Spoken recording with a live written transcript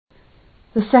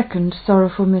The second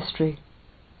sorrowful mystery,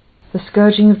 the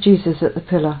scourging of Jesus at the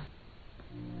pillar.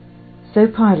 So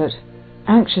Pilate,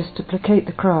 anxious to placate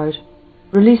the crowd,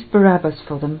 released Barabbas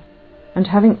for them, and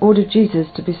having ordered Jesus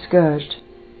to be scourged,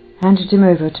 handed him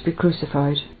over to be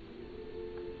crucified.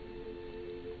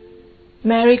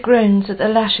 Mary groans at the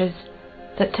lashes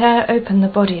that tear open the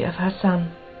body of her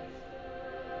Son.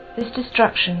 This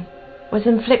destruction was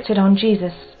inflicted on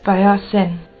Jesus by our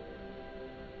sin.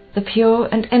 The pure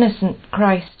and innocent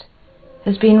Christ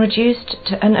has been reduced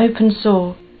to an open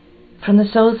sore from the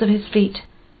soles of his feet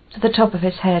to the top of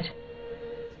his head.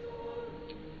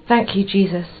 Thank you,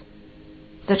 Jesus,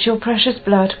 that your precious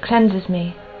blood cleanses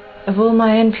me of all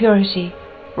my impurity,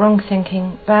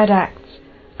 wrong-thinking, bad acts,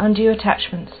 undue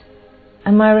attachments,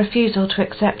 and my refusal to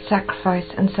accept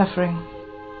sacrifice and suffering.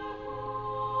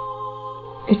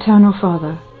 Eternal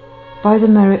Father, by the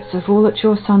merits of all that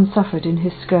your Son suffered in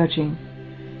his scourging,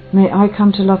 may I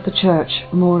come to love the Church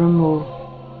more and more.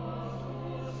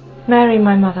 Mary,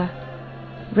 my Mother,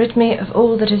 rid me of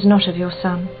all that is not of your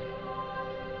Son.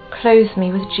 Clothe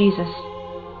me with Jesus,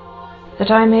 that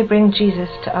I may bring Jesus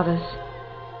to others.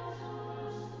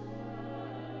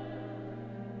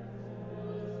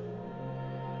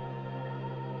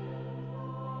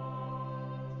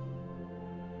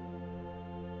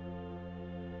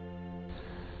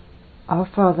 Our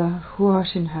Father, who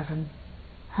art in heaven,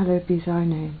 hallowed be thy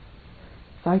name.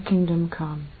 Thy kingdom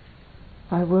come,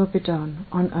 thy will be done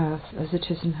on earth as it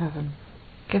is in heaven.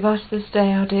 Give us this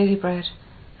day our daily bread,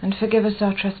 and forgive us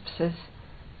our trespasses,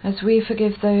 as we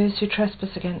forgive those who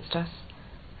trespass against us.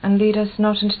 And lead us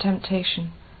not into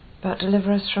temptation, but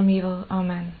deliver us from evil.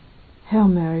 Amen. Hail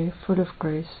Mary, full of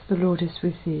grace, the Lord is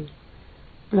with thee.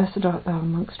 Blessed art thou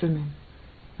amongst women,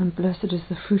 and blessed is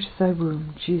the fruit of thy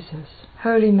womb, Jesus.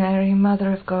 Holy Mary,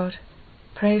 Mother of God,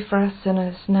 pray for us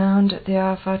sinners, now and at the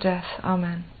hour of our death.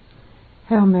 Amen.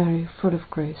 Hail Mary, full of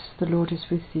grace, the Lord is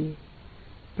with thee.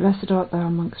 Blessed art thou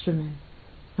amongst women,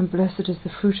 and blessed is the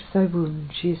fruit of thy womb,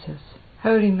 Jesus.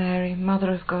 Holy Mary,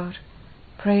 Mother of God,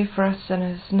 pray for us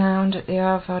sinners, now and at the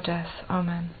hour of our death.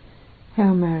 Amen.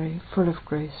 Hail Mary, full of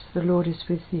grace, the Lord is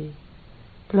with thee.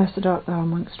 Blessed art thou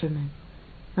amongst women,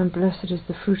 and blessed is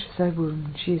the fruit of thy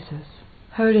womb, Jesus.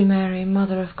 Holy Mary,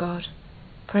 Mother of God,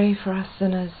 pray for us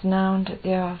sinners, now and at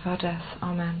the hour of our death.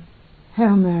 Amen.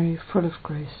 Hail Mary, full of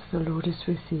grace, the Lord is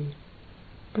with thee.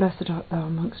 Blessed art thou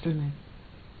amongst women,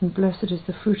 and blessed is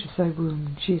the fruit of thy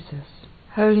womb, Jesus.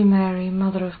 Holy Mary,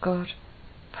 Mother of God,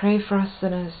 pray for us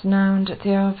sinners, now and at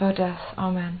the hour of our death.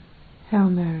 Amen. Hail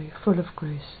Mary, full of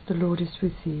grace, the Lord is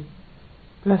with thee.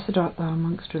 Blessed art thou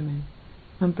amongst women,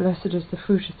 and blessed is the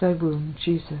fruit of thy womb,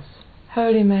 Jesus.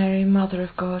 Holy Mary, Mother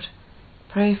of God,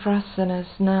 pray for us sinners,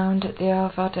 now and at the hour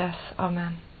of our death.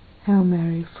 Amen. Hail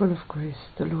Mary, full of grace,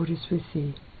 the Lord is with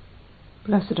thee.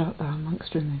 Blessed art thou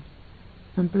amongst women,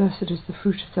 and blessed is the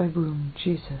fruit of thy womb,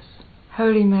 Jesus.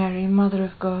 Holy Mary, Mother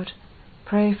of God,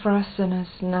 pray for us sinners,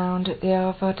 now and at the hour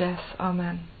of our death.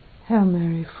 Amen. Hail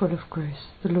Mary, full of grace,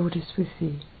 the Lord is with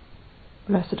thee.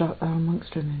 Blessed art thou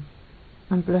amongst women,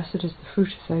 and blessed is the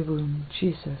fruit of thy womb,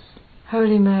 Jesus.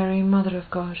 Holy Mary, Mother of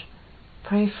God,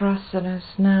 pray for us sinners,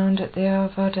 now and at the hour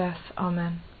of our death.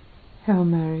 Amen. Hail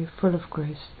Mary, full of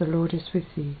grace, the Lord is with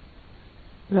thee.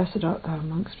 Blessed art thou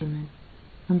amongst women,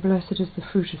 and blessed is the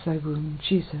fruit of thy womb,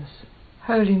 Jesus.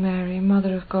 Holy Mary,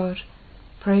 Mother of God,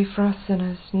 pray for us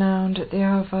sinners, now and at the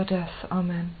hour of our death.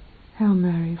 Amen. Hail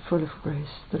Mary, full of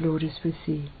grace, the Lord is with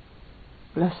thee.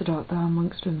 Blessed art thou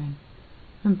amongst women,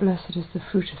 and blessed is the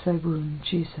fruit of thy womb,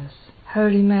 Jesus.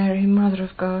 Holy Mary, Mother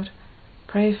of God,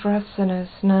 pray for us sinners,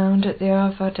 now and at the hour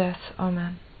of our death.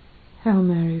 Amen. Hail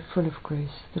Mary, full of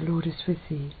grace, the Lord is with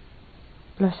thee.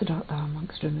 Blessed art thou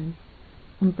amongst women,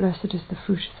 and blessed is the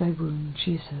fruit of thy womb,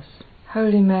 Jesus.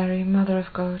 Holy Mary, Mother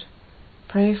of God,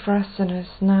 pray for us sinners,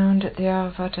 now and at the hour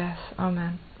of our death.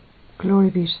 Amen. Glory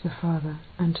be to the Father,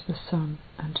 and to the Son,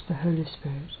 and to the Holy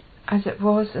Spirit. As it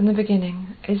was in the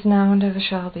beginning, is now, and ever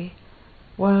shall be,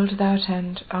 world without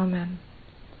end. Amen.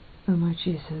 O my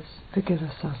Jesus, forgive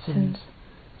us our sins,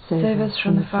 save us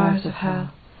from the fires of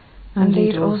hell, and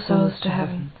lead all souls to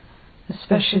heaven,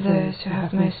 especially those who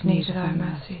have most need of thy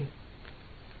mercy.